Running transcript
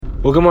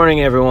Well, good morning,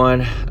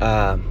 everyone.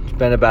 It's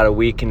been about a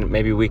week and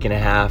maybe a week and a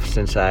half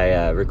since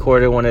I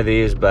recorded one of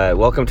these, but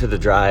welcome to The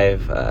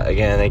Drive.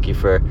 Again, thank you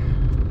for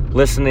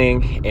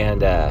listening,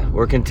 and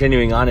we're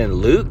continuing on in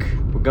Luke.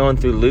 We're going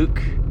through Luke,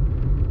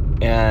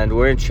 and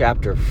we're in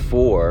chapter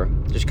 4,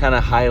 just kind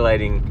of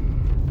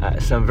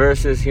highlighting some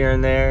verses here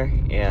and there,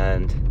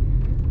 and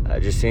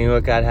just seeing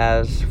what God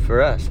has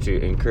for us to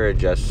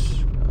encourage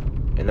us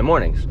in the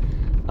mornings.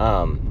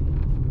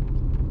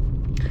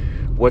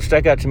 What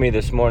stuck out to me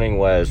this morning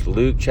was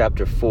Luke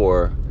chapter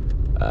 4,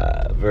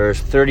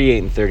 verse 38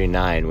 and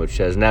 39, which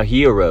says, "Now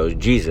he arose,"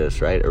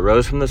 Jesus, right,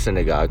 arose from the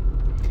synagogue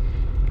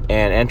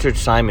and entered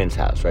Simon's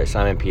house, right,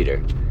 Simon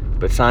Peter.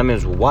 But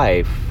Simon's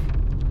wife,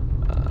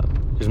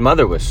 his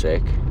mother was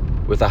sick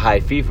with a high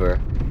fever,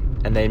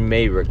 and they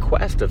made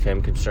request of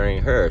him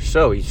concerning her.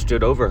 So he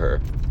stood over her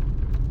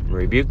and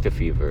rebuked the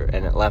fever,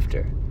 and it left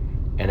her.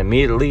 And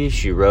immediately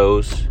she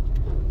rose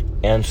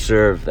and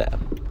served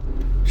them.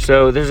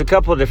 So there's a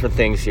couple of different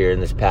things here in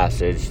this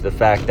passage. The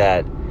fact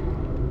that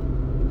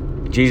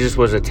Jesus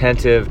was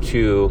attentive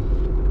to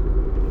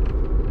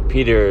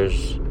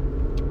Peter's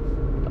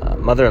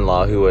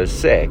mother-in-law who was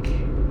sick,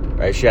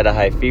 right? She had a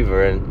high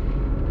fever, and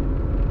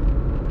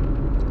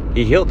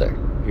he healed her.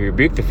 He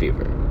rebuked the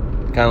fever.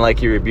 Kind of like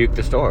he rebuked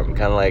the storm.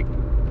 Kind of like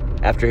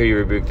after he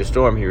rebuked the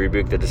storm, he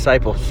rebuked the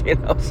disciples,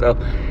 So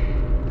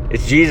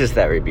it's Jesus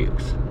that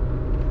rebukes,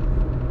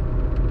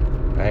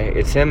 right?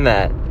 It's him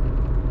that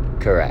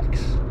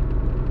corrects.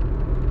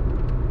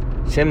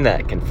 It's him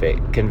that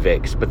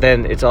convicts, but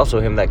then it's also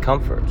him that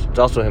comforts. It's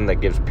also him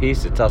that gives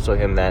peace. It's also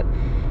him that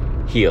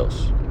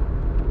heals.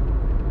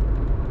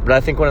 But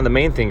I think one of the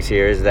main things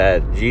here is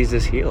that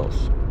Jesus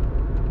heals.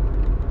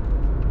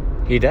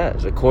 He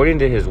does, according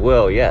to his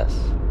will, yes.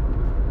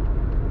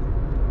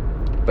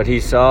 But he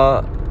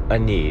saw a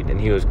need, and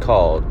he was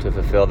called to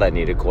fulfill that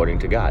need according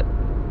to God.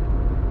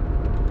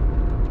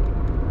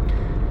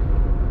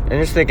 And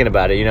just thinking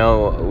about it,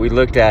 we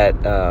looked at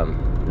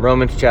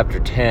Romans chapter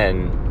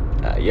 10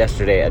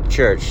 yesterday at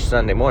church,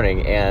 Sunday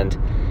morning, and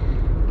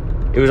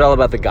it was all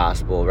about the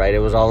gospel, right? It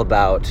was all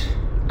about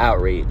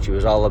outreach. It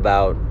was all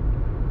about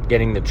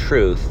getting the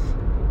truth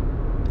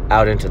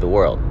out into the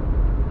world.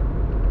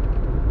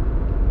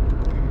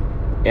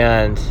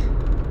 And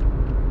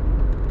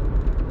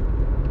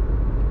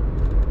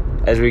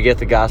as we get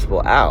the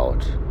gospel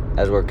out,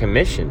 as we're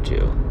commissioned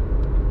to,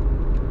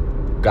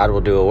 God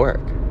will do a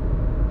work.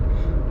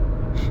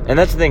 And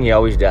that's the thing he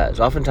always does.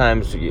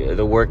 Oftentimes,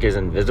 the work is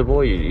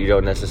invisible. You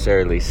don't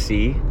necessarily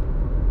see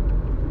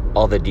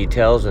all the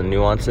details and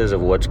nuances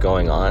of what's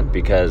going on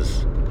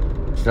because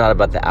it's not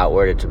about the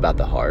outward, it's about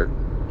the heart.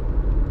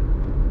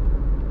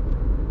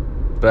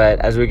 But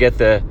as we get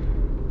the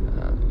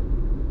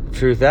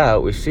truth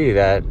out, we see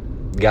that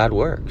God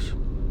works.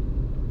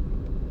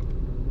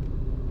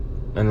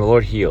 And the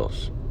Lord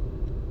heals.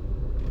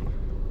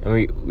 And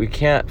we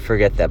can't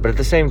forget that. But at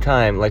the same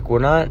time, we're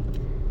not...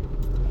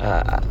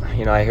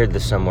 I heard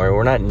this somewhere.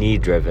 We're not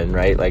need-driven,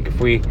 right? Like, if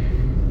we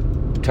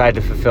tried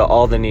to fulfill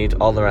all the needs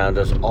all around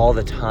us all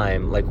the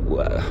time,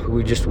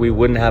 we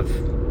wouldn't have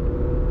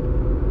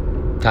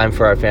time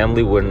for our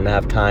family, wouldn't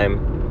have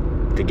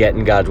time to get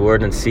in God's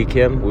Word and seek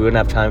Him. We wouldn't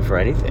have time for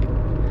anything.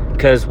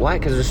 Because, why?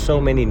 Because there's so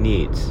many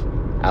needs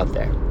out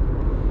there.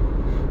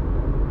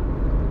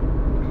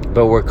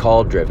 But we're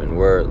call-driven.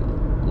 We're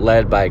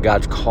led by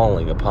God's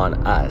calling upon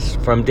us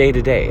from day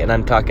to day. And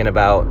I'm talking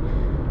about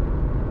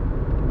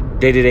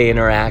day-to-day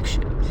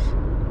interactions,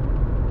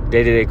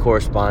 day-to-day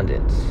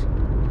correspondence,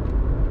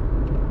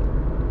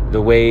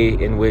 the way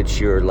in which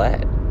you're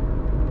led.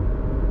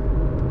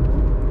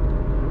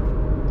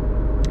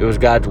 It was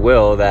God's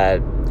will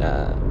that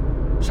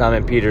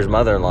Simon Peter's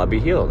mother-in-law be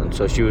healed, and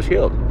so she was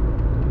healed.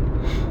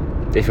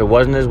 If it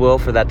wasn't his will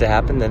for that to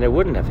happen, then it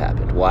wouldn't have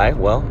happened. Why?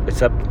 Well,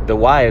 the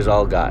why is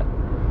all God.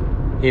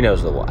 He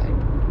knows the why.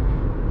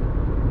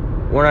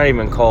 We're not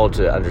even called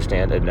to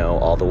understand and know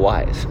all the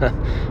whys,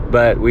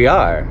 but we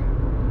are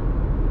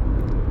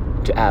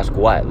to ask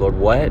what. Lord,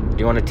 what do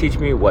you want to teach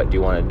me? What do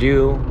you want to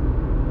do?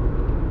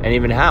 And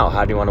even how?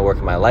 How do you want to work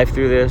in my life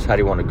through this? How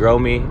do you want to grow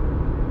me?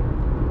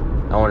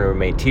 I want to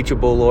remain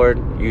teachable, Lord.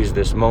 Use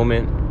this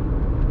moment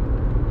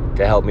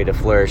to help me to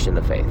flourish in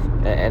the faith.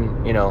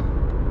 And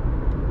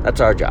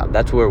that's our job.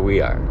 That's where we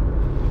are.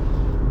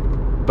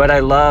 But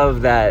I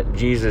love that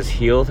Jesus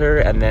healed her,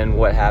 and then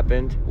what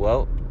happened?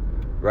 Well,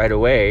 right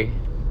away,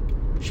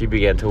 she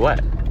began to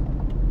what?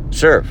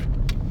 Serve.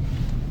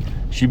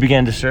 She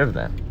began to serve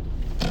them.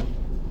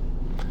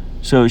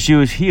 So she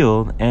was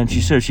healed, and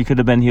she served. She could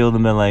have been healed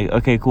and been like,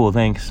 okay, cool,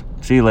 thanks.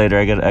 See you later.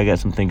 I got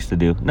some things to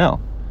do. No.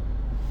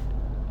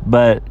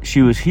 But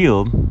she was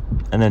healed,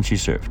 and then she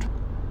served.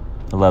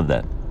 I love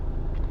that.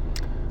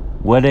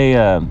 What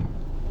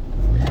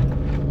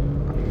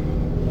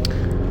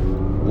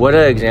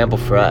an example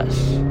for us.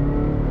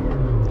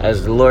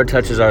 As the Lord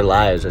touches our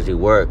lives, as He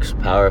works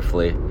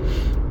powerfully,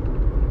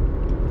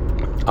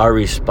 our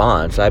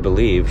response, I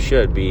believe,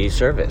 should be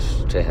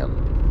service to Him.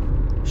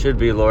 Should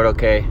be, Lord,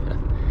 okay,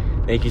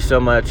 thank you so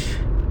much.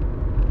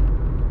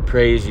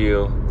 praise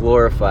you,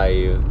 glorify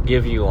you,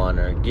 give you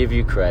honor, give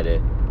you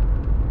credit.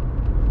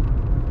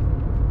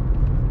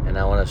 And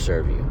I want to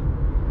serve you.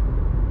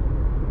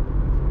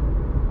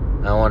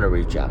 I want to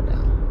reach out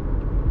now.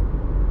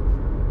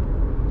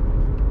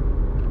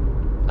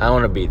 I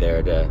want to be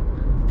there to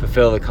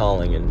fulfill the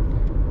calling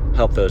and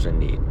help those in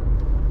need.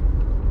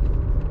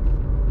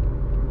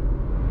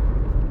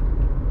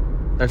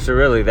 And so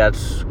really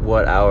that's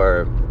what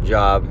our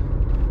job,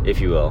 if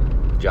you will,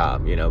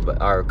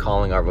 but our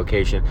calling, our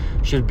vocation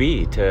should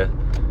be to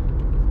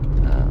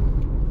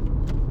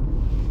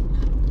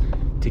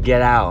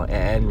get out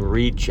and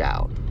reach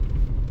out.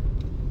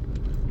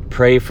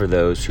 Pray for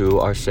those who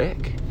are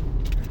sick.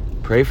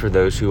 Pray for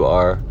those who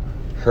are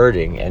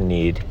hurting and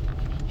need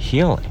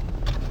healing.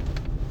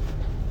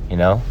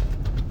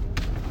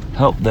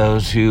 Help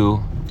those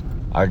who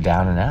are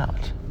down and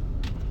out.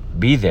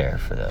 Be there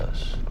for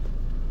those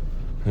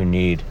who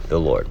need the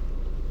Lord.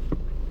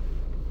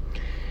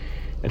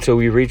 And so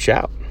we reach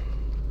out.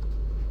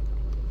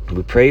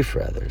 We pray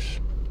for others.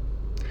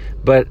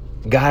 But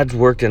God's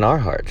worked in our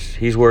hearts.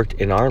 He's worked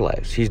in our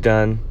lives. He's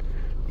done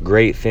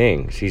great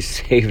things. He's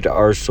saved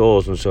our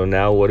souls. And so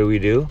now what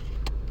do?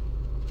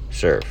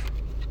 Serve.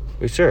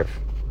 We serve.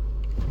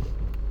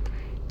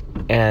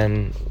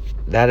 And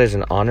that is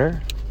an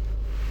honor.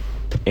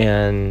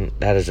 And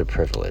that is a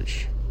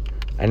privilege.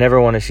 I never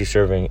want to see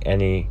serving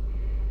any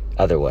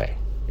other way.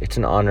 It's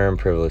an honor and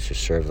privilege to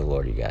serve the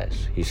Lord, you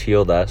guys. He's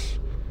healed us.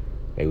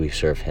 May we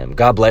serve him.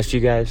 God bless you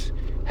guys.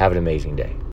 Have an amazing day.